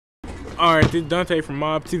Alright, this is Dante from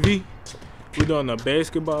Mob TV. We're doing a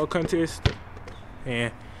basketball contest.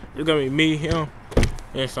 And it's gonna be me, him,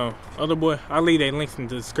 and some other boy. I'll leave their links in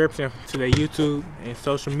the description to their YouTube and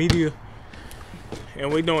social media.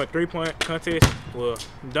 And we're doing 3-point contest, well,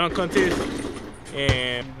 dunk contest,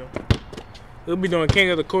 and we'll be doing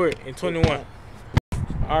King of the Court in 21.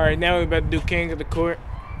 Alright, now we're about to do King of the Court.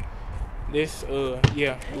 This,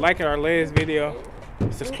 yeah, like our last video,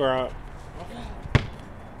 subscribe.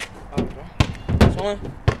 Which one?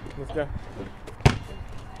 Let's go.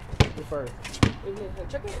 Who first?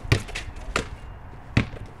 Check it.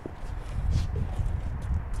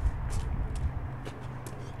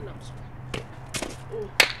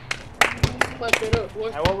 Clutch it up,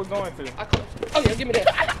 boy. Hey, what we going to? Oh yeah, give me that.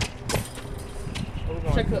 What we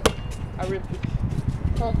going Check to? up. I ripped it.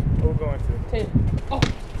 Huh? What we going to? 10. Oh.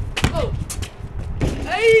 Oh.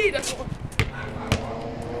 Hey, that's one.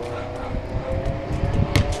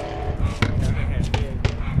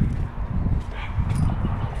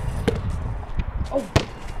 Oh.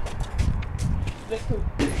 That's cool.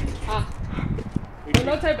 Ah. Oh,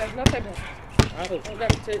 no take back, no take back. I got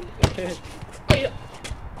to tell you. Oh, yeah.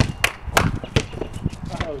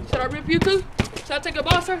 Should I rip you too? Should I take your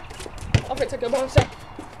ball, sir? Okay, take your ball, sir.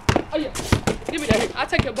 Oh, yeah. Give me that here. I'll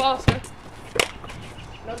take your ball, sir.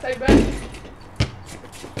 No take back.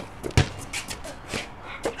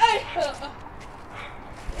 Hey!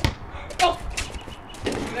 Oh!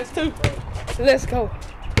 That's 2. Let's go.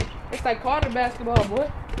 It's like Carter basketball, boy.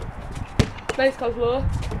 Thanks, Coach Love.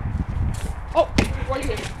 Oh, where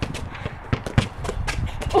you at?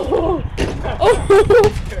 Oh! Oh!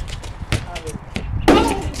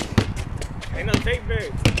 Oh! Ain't no take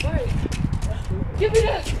back. Wait. Give me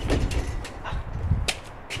that.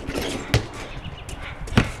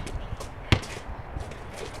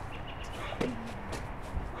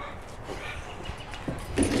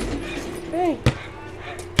 Hey.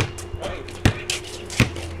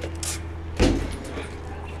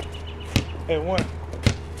 Hey, 1.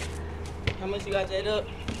 How much you got that up?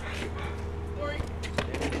 3.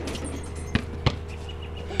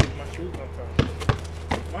 My shoes on top.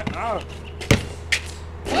 What? Oh.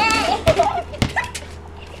 Oh!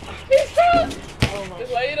 He's stuck! Oh my.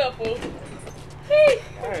 Just lay it up, fool. Hey.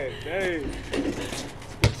 Hey, dang.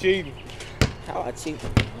 You cheating. How I cheat?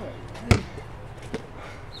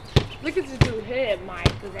 Look at this dude's head,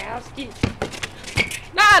 Mike Wazowski.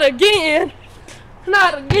 Not again!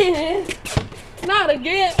 Not again! Not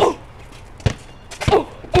again! Oh! Oh!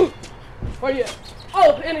 Oh! Where you at?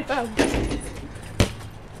 Oh, anytime.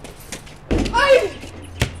 Hey!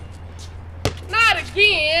 Not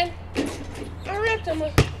again! I ripped him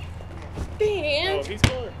again. Oh, he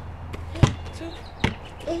scored. 2.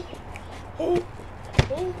 Oh! Oh!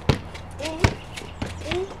 Oh! Oh!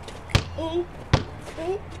 Oh! Oh!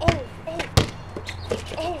 Oh! Oh!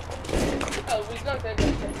 Oh! Oh, we dunked that guy.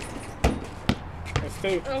 That's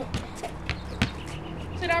 2. Oh.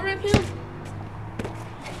 Should I rip him?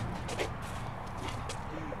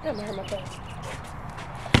 That might hurt my face.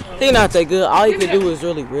 He not that good. All he can do is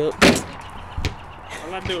really rip.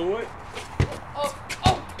 All I do what? Oh,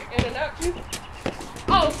 oh, in and out, you.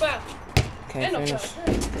 Oh, foul. Can't Ain't no finish. foul.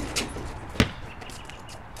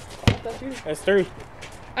 That's you. That's 3.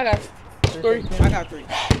 I got 3. I got 3.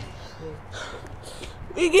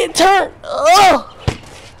 We get turned. Oh!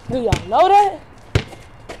 Do y'all know that?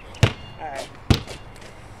 Alright.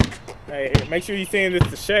 Hey, make sure you send this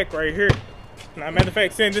to Shaq right here. Now, matter of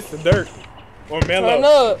fact, send this to Dirk. Or Melo. Turn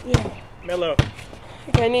up. Yeah. Melo.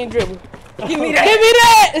 You can't even dribble. Give me that. Give me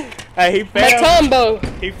that. Hey, he My found combo.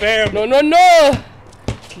 He found No, no, no.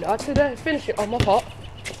 Not today. Finish it. Oh, my fault.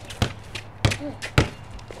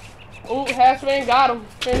 Ooh, half swing. Got him.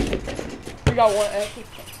 Finish it. We got 1 actually.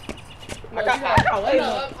 No, I got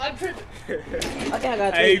one. I'm tripping. I think I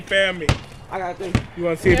got 3. Hey, he found me. I got 3. You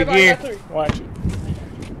want to see it Everybody again? got 3. Watch it.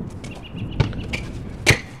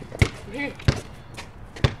 Here.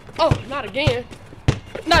 Oh, not again.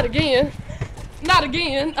 Not again. Not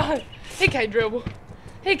again. He can't dribble.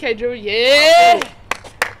 He can't dribble. Yeah.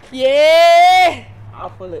 Yeah. I'll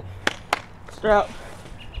pull it. Strap.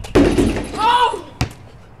 Oh.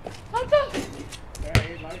 What the? Yeah,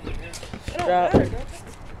 he likes it, yeah. It don't Strap. matter, does it?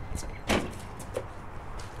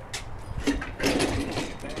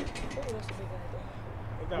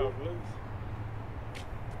 That dog loose.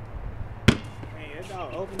 Man, that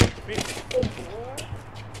dog opened up the fence. Oh, boy.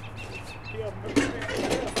 He opened up the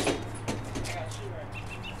fence. I got a shoe right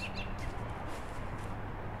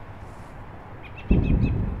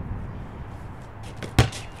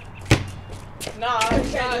Nah, I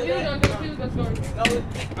He can't do was that. gonna score. No,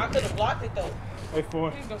 I could have blocked it though. Wait for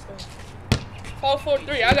it. He was gonna score. 4, 4,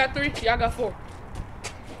 3. I got 3. Y'all got 4.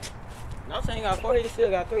 No, I'm saying you got 4. He still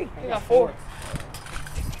got 3. You got 4.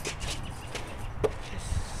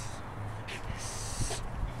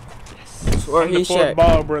 Swear I'm he the fourth shot.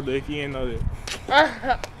 ball brother, if you didn't know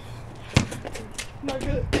that. Not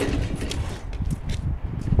good.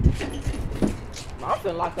 I'm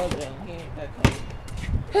feeling locked up there. He ain't that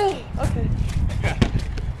cold. Okay.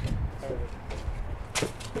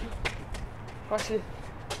 Watch this.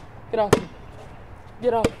 Get off me.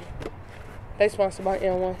 Get off me. They sponsored by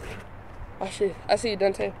N1. Watch this. I see you,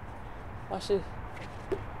 Dante. Watch this.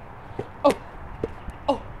 Oh.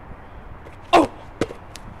 Oh. Oh.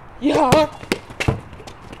 Yeah.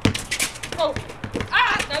 Oh.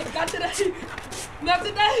 Ah. No, not today. Not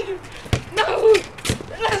today. No.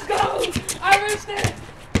 Let's go. I risked that.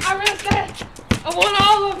 I risked that. I want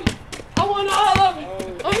all of it. I want all of it.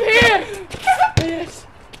 I'm here. Yes.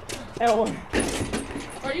 L1.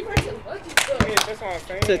 Are you breaking lucky stuff? Yeah, that's what I'm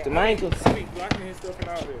saying. Took the ankles. I be blocking his stuff and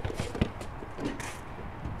all that.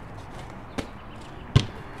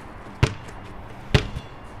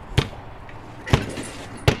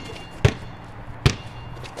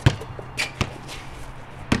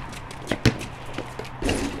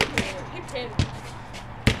 He pinned.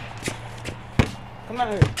 Come out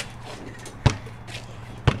here.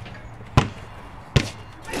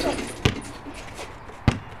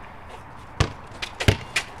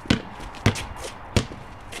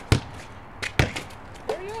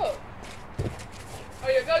 Hurry up. Oh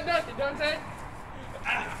yeah, go Dante, Dante.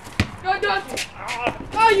 Go Dante.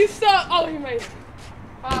 Oh, you suck. Oh, he made it.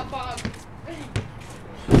 5-5.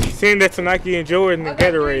 Seeing that Tanaki and Jordan and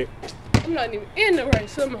Gatorade, I'm not even in the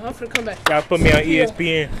race. So I'm finna come back. y'all put me on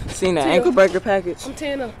ESPN. Seen that ankle breaker package? I'm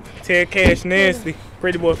 10 up. Ted Cash Nasty.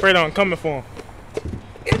 Pretty boy Fredo, I'm coming for him.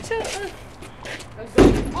 Get your. Let's go.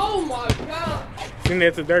 Oh my God. Seen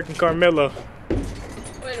that to Dirk and Carmelo. Wait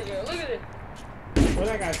a minute. Look at it. Well,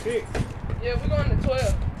 I got 6. Yeah, we're going to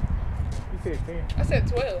 12. You said 10. I said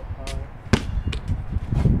 12.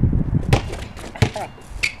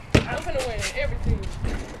 I'm finna win everything.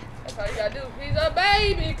 That's all you gotta do. He's a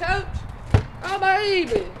baby, coach. A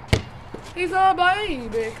baby. He's a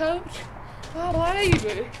baby, coach. A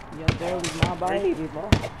baby. Yeah, there was my baby, bro.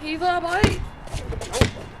 He's a baby.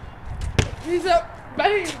 He's a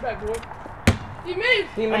baby, baby boy. You made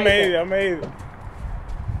it. I made it. I made it.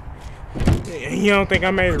 Yeah, you don't think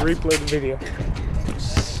I made it? Replay the video.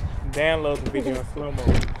 Download the video in slow mo.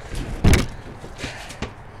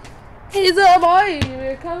 He's a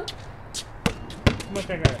baby, coach. How much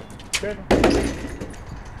I got? 7?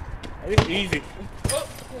 It's easy. Oh,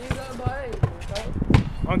 he's a baby, coach.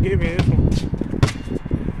 I'll give me this one.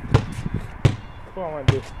 What I want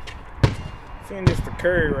to do? Seeing this the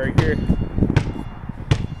curry right here.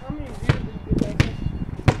 How many views did you get back there?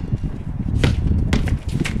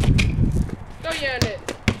 Go Yannick.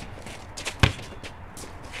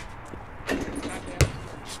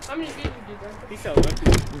 How many views did you get back He's so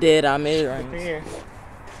lucky. Dead, I made it right. Yeah.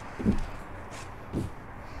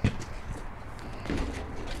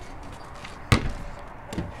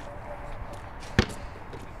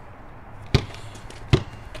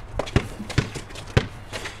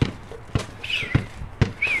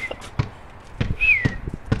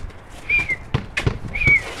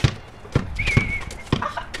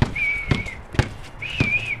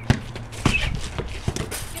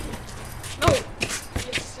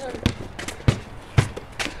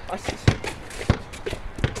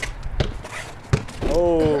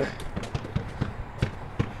 Oh.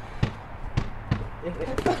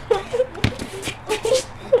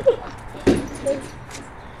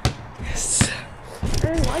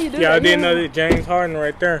 Why you do Yeah, I that? didn't know that James Harden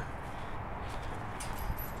right there.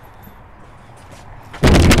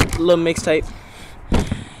 Little mixtape.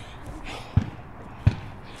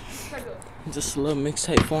 Just a little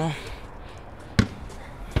mixtape for him.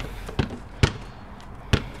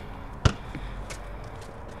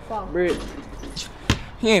 Wow. Britt,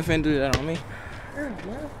 he ain't finna do that on me.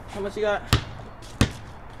 How much you got?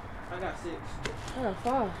 I got 6. I got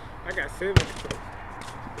 5. I got 7.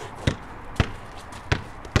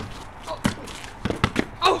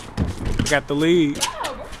 Oh! Got the lead.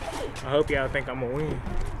 I hope y'all think I'm gonna win.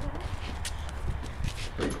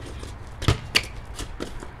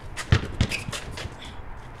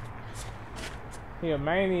 He a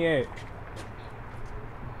maniac.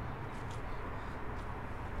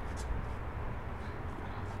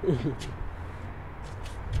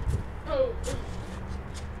 Oh.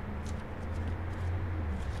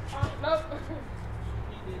 No.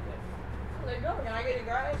 Let go. Can I get it,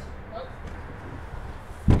 guys? Nope.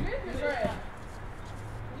 You did the grab.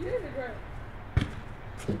 You did the grab.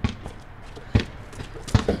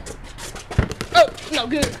 No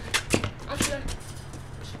good. I'm good.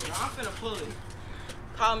 I'm finna pull it.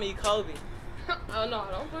 Call me Kobe. Oh no,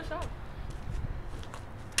 don't push off.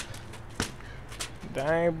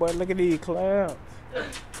 Dang, boy, look at these clouds.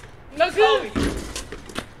 No good. Kobe.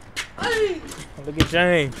 Hey. Look at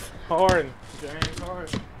James Harden. James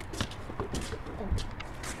Harden.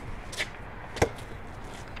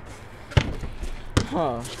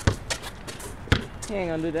 Huh. He ain't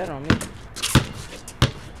gonna do that on me.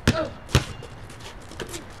 Oh.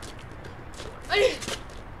 Hey.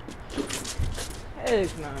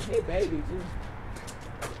 Heck nah. He baby too.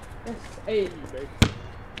 That's 80, baby.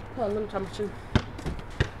 Hold on, let me try my shoe.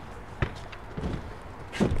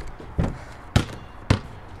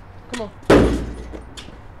 Come on.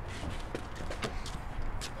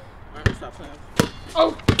 Alright, stop playing.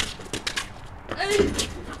 Oh. Hey.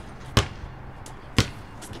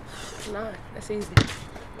 9. That's easy.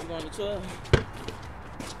 We're going to 12.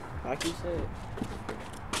 Like you said.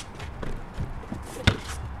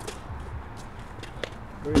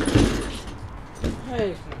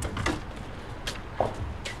 Hey.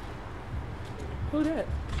 Who that?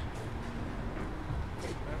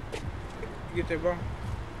 You get that, bro?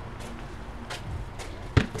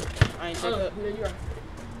 I ain't take up. Yeah, you're right.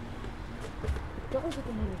 Don't look at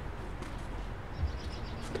the money.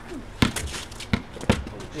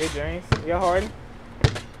 Yeah, James. Yeah, Harden.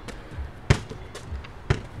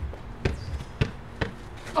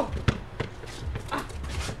 Oh. Ah.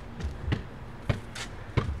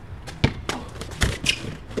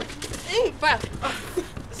 Ain't foul.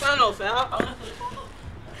 It's not no foul.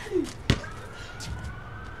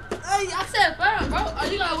 Hey, I said foul, bro. Oh,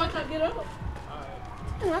 you gotta wait till I get up.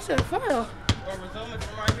 I said foul. Or resume it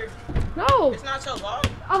from right here. No. It's not your ball.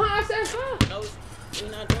 I said foul. No,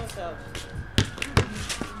 we're not doing fouls.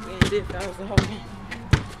 We ain't did fouls the whole game.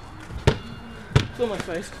 Too much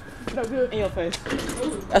space. No good. In your face.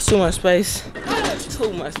 That's too much space.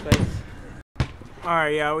 Too much space.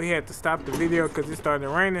 Alright, y'all, we had to stop the video because it started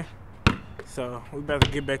raining. So, we better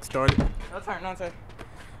get back started. No turn, no turn.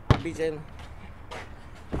 I'll beat Jalen.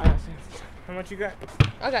 I got 6. How much you got?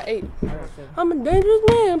 I got 8. I got 7. I'm a dangerous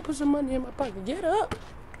man. Put some money in my pocket. Get up.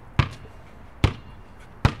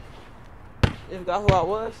 You forgot who I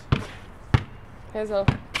was? Hands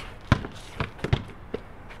up.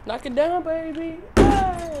 Knock it down, baby.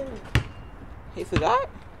 Hey. He forgot?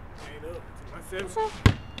 8 up to my 7.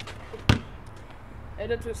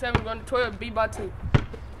 8 up to 7, going to 12, beat by 2.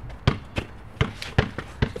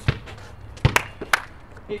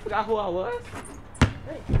 He forgot who I was?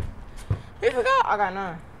 Hey. He forgot? I got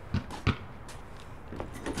 9.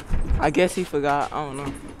 I guess he forgot. I don't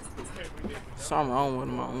know. Something wrong with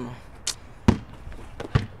him. I don't know.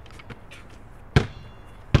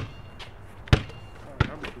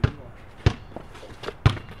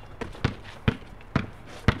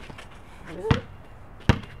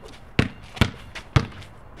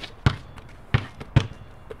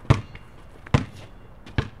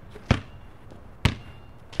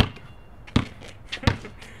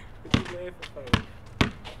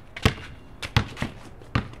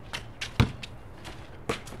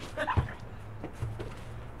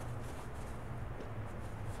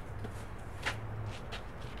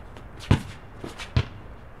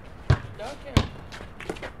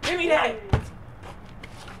 Give me that.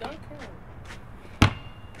 Don't care.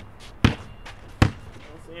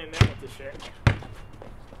 I'm seeing that with the shirt.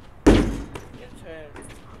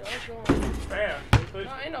 Don't go. Fair. No,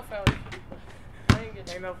 ain't no foul. I ain't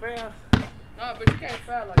getting Ain't no fair. No, but you can't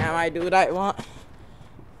foul like I that. might do what I want.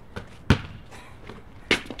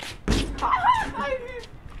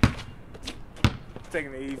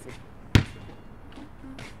 Taking it easy.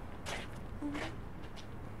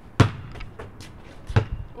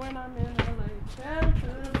 When I'm in LA,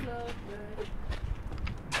 childhood love,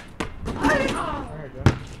 There you go.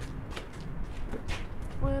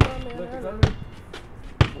 when I'm in Look, it's LA, over.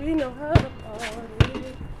 we know how to party.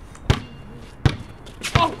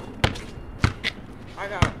 Oh! I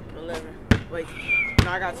got 11. Wait.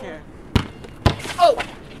 No, I got 10. Oh!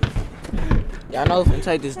 Y'all know if we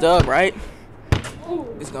take this dub, right? Ooh.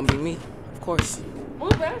 It's gonna be me, of course.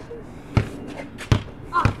 Move, Ashley.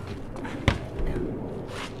 Ah!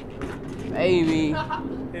 Baby.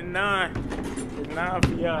 It's 9. It's 9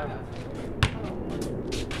 for y'all.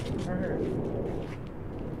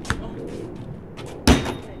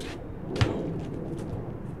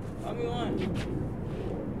 Tell me one.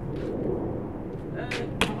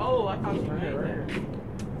 Oh, I thought you made that.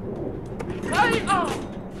 Hey, oh!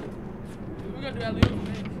 We're gonna do that little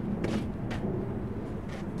thing.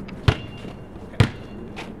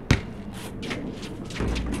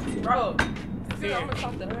 Bro. See, I'm gonna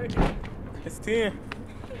talk to her. It's 10.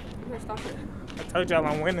 Stop it. I told y'all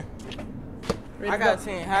I'm winning. I got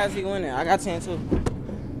 10. How is he winning? I got 10 too.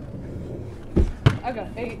 I got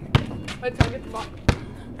 8. Wait till I get the ball.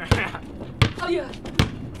 Oh yeah.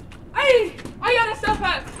 Hey! Oh yeah, that's self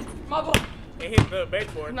pass. My ball. It hit the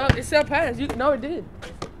backboard. No, it's self pass. No, it did.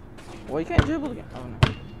 Well, you can't dribble again. Oh no.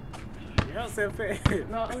 You don't say fast.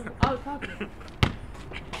 No, I was talking.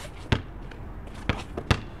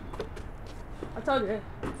 I told you.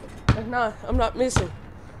 That's not. I'm not missing.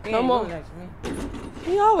 He No ain't more. doing that to me.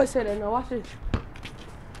 He always say that. No, watch this.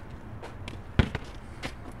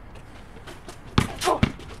 Oh.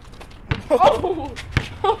 Oh.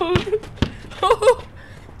 Oh.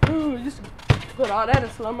 Oh. Just put all that in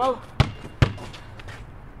slow mo.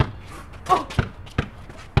 Oh.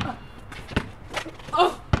 Oh.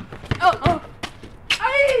 Oh. Oh.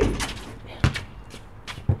 Hey.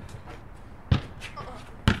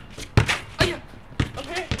 Oh yeah. I'm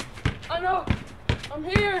here. I know. I'm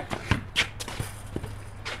here.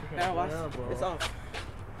 Now watch. Yeah, bro. It's off.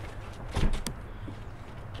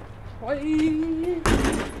 Wait.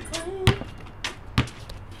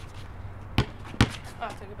 I'll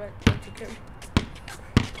take it back. That's okay.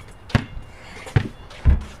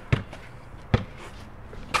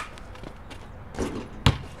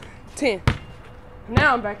 10.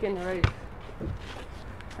 Now I'm back in the race.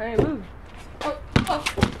 I ain't losing. Oh, oh,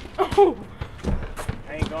 oh.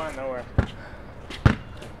 I ain't going nowhere.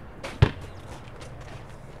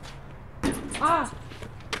 Ah.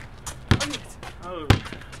 Oh,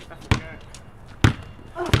 I forgot.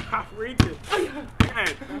 I reached it. Oh, yeah.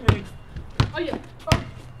 God, dang. Oh, yeah. Oh.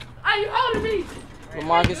 Ah, you holding me.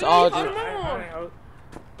 LaMarcus Hey, Aldridge. hold him on.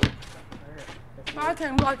 I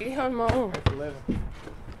can't block it on my own. That's 11.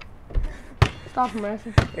 Stop him,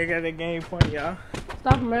 Ashton. They got the game point, y'all.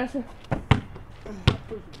 Stop him, Ashton.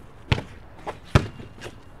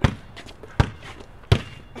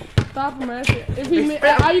 Stop him, Ashton. If he miss,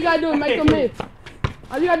 all you gotta do is make him miss.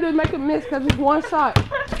 All you gotta do is make him miss because it's one shot.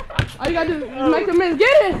 All you gotta do is make him miss.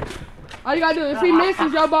 Get it! All you gotta do, if he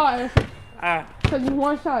misses, your ball, Ashton. Ah, Because it's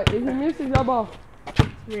one shot. If he misses, your ball.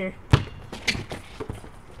 yeah.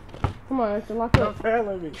 Come on, Ashton. Lock Don't up. fail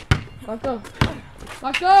at me. Lock up.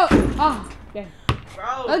 Lock up. Ah, yeah.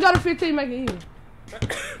 Bro. Let's go to 15, make it even.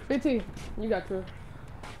 15. You got 12.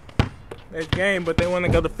 That's game, but they want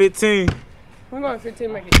to go to 15. We're going to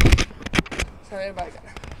 15, make it even. So everybody got it.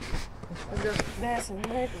 Let's go dancing,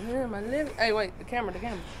 making in my living. Hey, wait, the camera.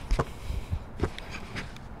 Hey,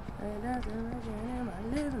 dancing, making in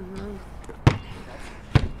my living room.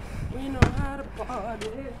 We know how to party.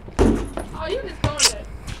 Oh, you just throwing that.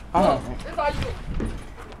 Oh. That's all you do.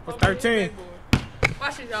 What's 13?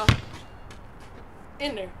 Watch it, y'all.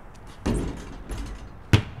 In there.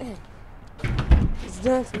 It's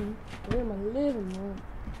dancing in my living room.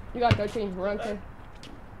 You got 13. Run, K.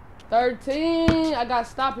 13. I got to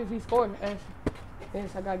stop if he scored.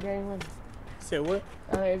 Yes, I got game winner. Said what?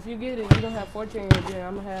 If you get it, you're going to have 14. Then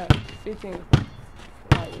I'm going to have 15.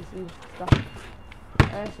 Alright, you see. Stop.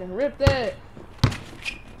 Ashton, rip that.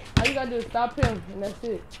 All you got to do is stop him, and that's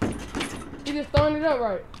it. He just throwing it up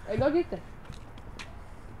right. Hey, go get that.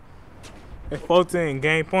 It's 14,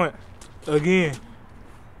 game point. Again.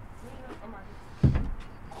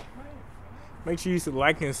 Make sure you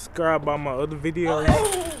like and subscribe on my other videos.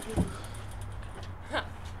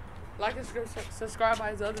 Like and subscribe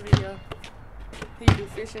by his other video. He do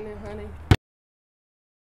fishing and hunting.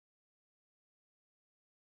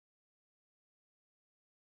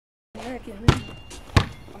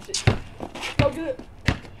 Watch it. Go good.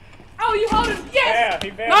 Oh, you hold it. Yes! Yeah,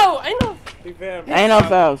 he failed. No, ain't no. He failed. Ain't no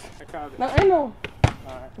fouls. I called it. No, ain't no.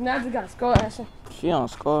 Alright. Now I just got to score, Ashton. She don't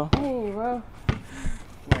score. Hey, bro.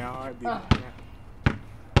 Man, I already did.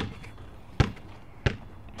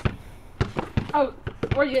 Oh,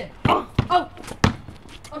 where you at? Oh, oh,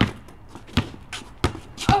 oh,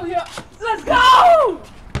 oh yeah. Let's go!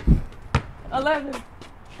 11.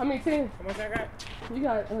 I mean 10. How much I got? You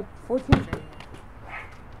got 14.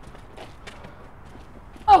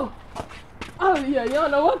 Oh, oh yeah. You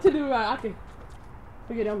don't know what to do right. I can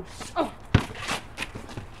look at them. Oh.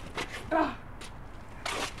 Ah.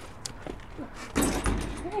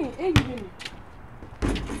 Dang, Iggy me.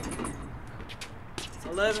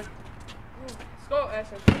 11. Go,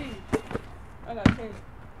 Ashton, please. I got 10.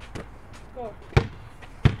 Go.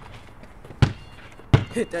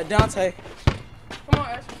 Hit that Dante. Come on,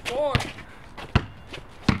 Ashton, score.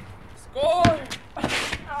 Score.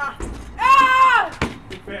 Ah! Ah!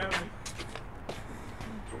 He failed me.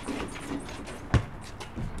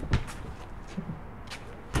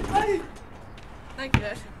 Hey. Thank you,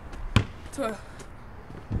 Ashton. 12.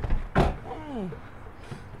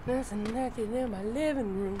 That's a naked in my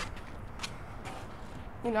living room.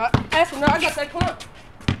 You know, actually, no, I got that clump.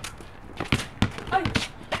 Hey.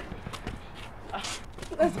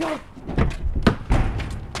 Let's go.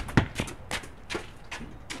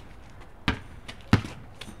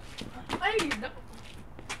 Hey, no.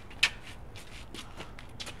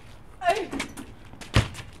 Hey.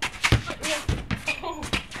 Oh.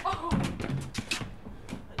 Oh.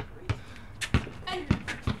 Hey.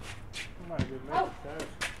 Oh.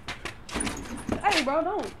 Hey, bro,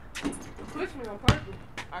 don't push me on purpose.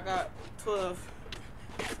 I got 12.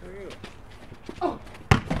 For real. Oh.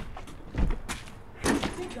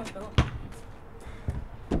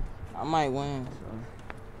 I might win.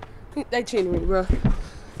 So. They cheating me, bro.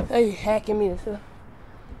 They hacking me and stuff.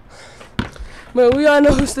 But we all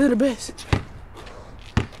know who's still the best.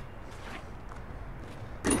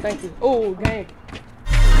 Thank you. Oh, dang.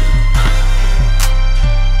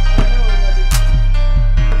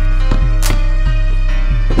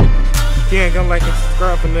 If you ain't gonna like and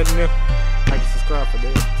subscribe for nothing else, like and subscribe for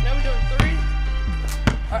that. Now we're doing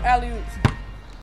 3 or alley-oops.